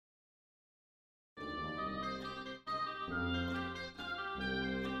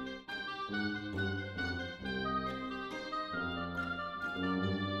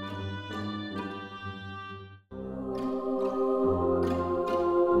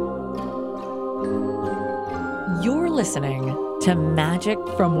listening to Magic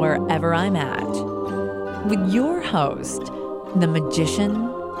from Wherever I'm At with your host, the magician,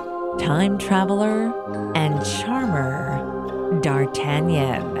 time traveler, and charmer,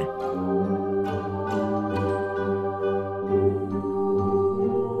 D'Artagnan.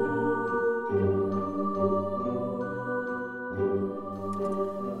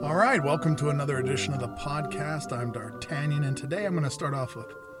 All right, welcome to another edition of the podcast. I'm D'Artagnan, and today I'm going to start off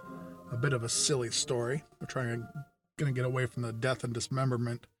with a bit of a silly story. We're going to get away from the death and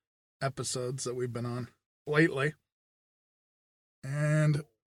dismemberment episodes that we've been on lately. And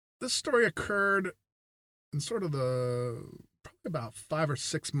this story occurred in sort of probably about 5 or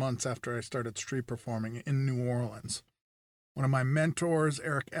 6 months after I started street performing in New Orleans. One of my mentors,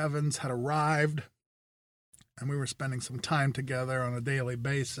 Eric Evans, had arrived, and we were spending some time together on a daily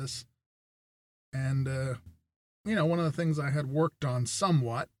basis. And, one of the things I had worked on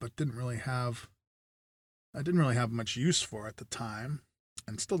somewhat, but didn't really have much use for at the time,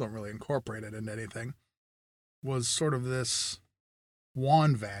 and still don't really incorporate it into anything, was sort of this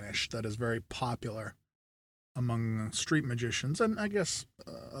wand vanish that is very popular among street magicians, and I guess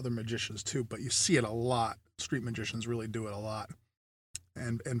other magicians too, but you see it a lot. Street magicians really do it a lot,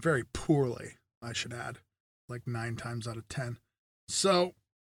 and very poorly, I should add, like 9 times out of 10. So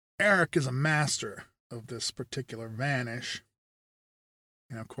Eric is a master of this particular vanish.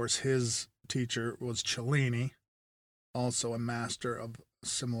 And of course, his teacher was Cellini, also a master of a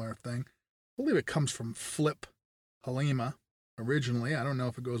similar thing. I believe it comes from Flip Halima originally. I don't know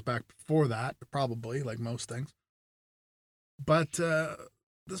if it goes back before that, probably, like most things. But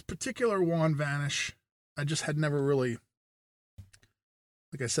this particular wand vanish, I just had never really,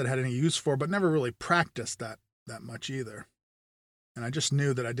 like I said, had any use for, but never really practiced that much either. And I just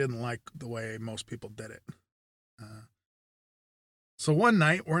knew that I didn't like the way most people did it. So one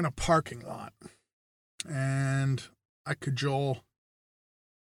night, we're in a parking lot, and I cajole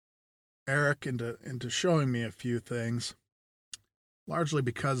Eric into showing me a few things, largely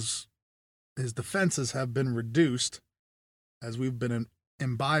because his defenses have been reduced as we've been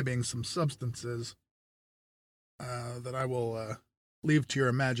imbibing some substances that I will leave to your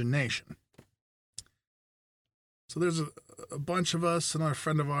imagination. So there's a bunch of us, another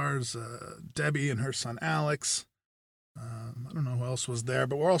friend of ours, Debbie and her son Alex. I don't know who else was there,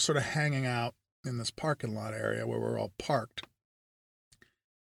 but we're all sort of hanging out in this parking lot area where we're all parked.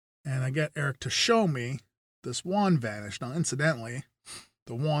 And I get Eric to show me this wand vanish. Now, incidentally,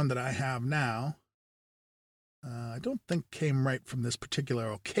 the wand that I have now, I don't think came right from this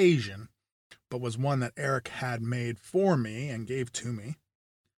particular occasion, but was one that Eric had made for me and gave to me,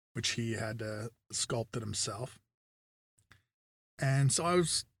 which he had sculpted himself. And so I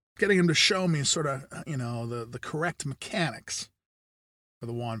was getting him to show me sort of, the correct mechanics for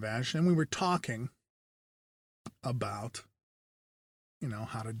the wand vanish. And we were talking about,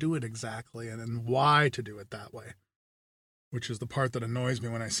 how to do it exactly and why to do it that way, which is the part that annoys me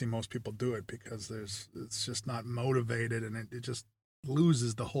when I see most people do it, because it's just not motivated, and it just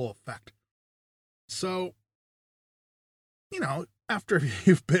loses the whole effect. So, after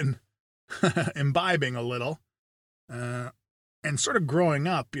you've been imbibing a little, and sort of growing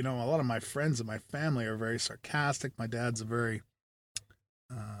up, a lot of my friends and my family are very sarcastic. My dad's a very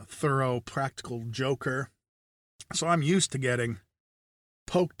thorough, practical joker. So I'm used to getting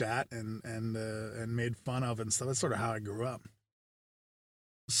poked at and made fun of and stuff. That's sort of how I grew up.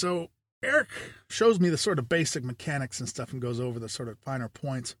 So Eric shows me the sort of basic mechanics and stuff and goes over the sort of finer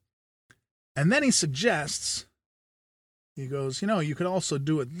points. And then he suggests, he goes, you could also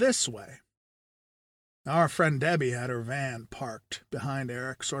do it this way. Now, our friend Debbie had her van parked behind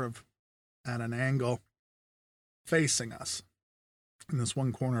Eric, sort of at an angle facing us in this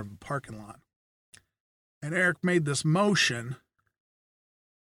one corner of the parking lot. And Eric made this motion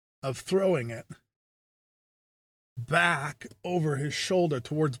of throwing it back over his shoulder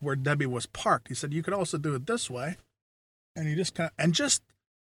towards where Debbie was parked. He said, you could also do it this way. And he just just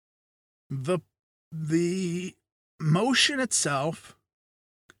the motion itself,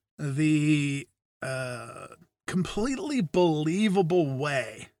 the completely believable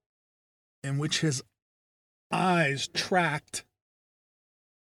way in which his eyes tracked,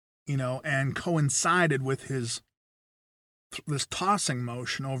 and coincided with this tossing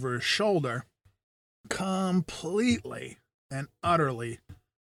motion over his shoulder, completely and utterly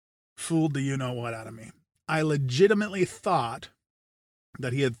fooled the you-know-what out of me. I legitimately thought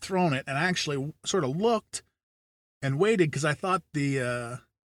that he had thrown it, and actually sort of looked and waited because I thought the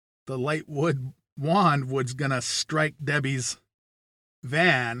light wood wand was gonna strike Debbie's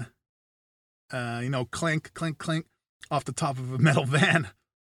van, clink, clink, clink, off the top of a metal van.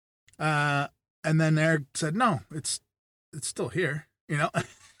 And then Eric said, no, it's it's still here, you know?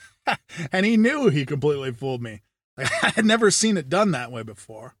 And he knew he completely fooled me. Like, I had never seen it done that way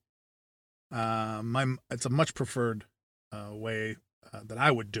before. It's a much preferred way that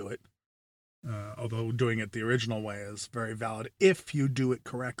I would do it. Although doing it the original way is very valid if you do it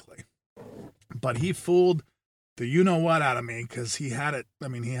correctly. But he fooled the you-know-what out of me because he had it. I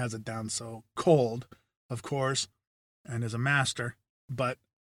mean, he has it down so cold, of course, and is a master. But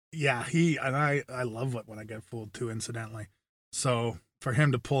yeah, I love it when I get fooled too, incidentally. So for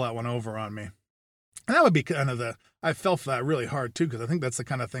him to pull that one over on me, and that would be kind of I fell for that really hard too, because I think that's the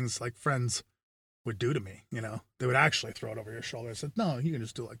kind of things like friends would do to me. You know, they would actually throw it over your shoulder. I said, no, you can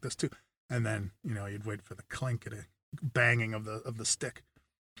just do it like this too. And then, you know, you'd wait for the clink and banging of the stick.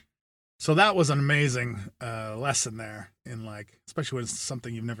 So that was an amazing lesson there in, like, especially when it's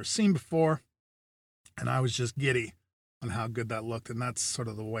something you've never seen before. And I was just giddy on how good that looked. And that's sort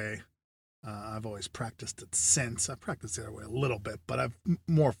of the way I've always practiced it since. I've practiced the other way a little bit, but I've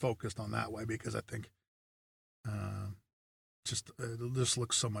more focused on that way because I think it just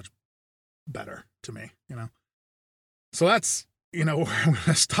looks so much better to me, you know. So that's, you know, where I'm going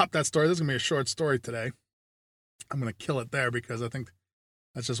to stop that story. This is going to be a short story today. I'm going to kill it there because I think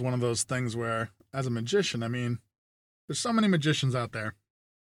that's just one of those things where, as a magician, I mean, there's so many magicians out there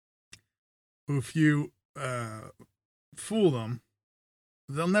who, if you fool them,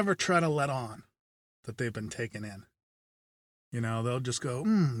 they'll never try to let on that they've been taken in. You know, they'll just go,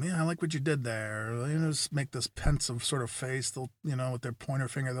 yeah, I like what you did there. Or, you know, just make this pensive sort of face. They'll, you know, with their pointer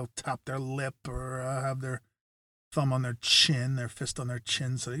finger, they'll tap their lip or have their thumb on their chin, their fist on their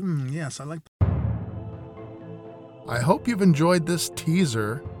chin. Say, yes, I like that. I hope you've enjoyed this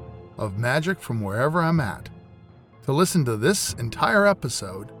teaser of Magic from Wherever I'm At. To listen to this entire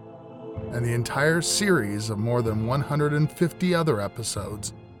episode and the entire series of more than 150 other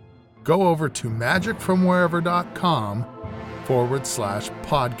episodes, go over to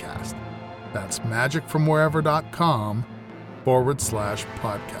magicfromwherever.com/podcast. That's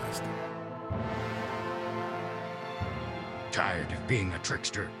magicfromwherever.com/podcast. Tired of being a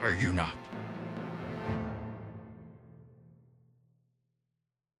trickster, are you not?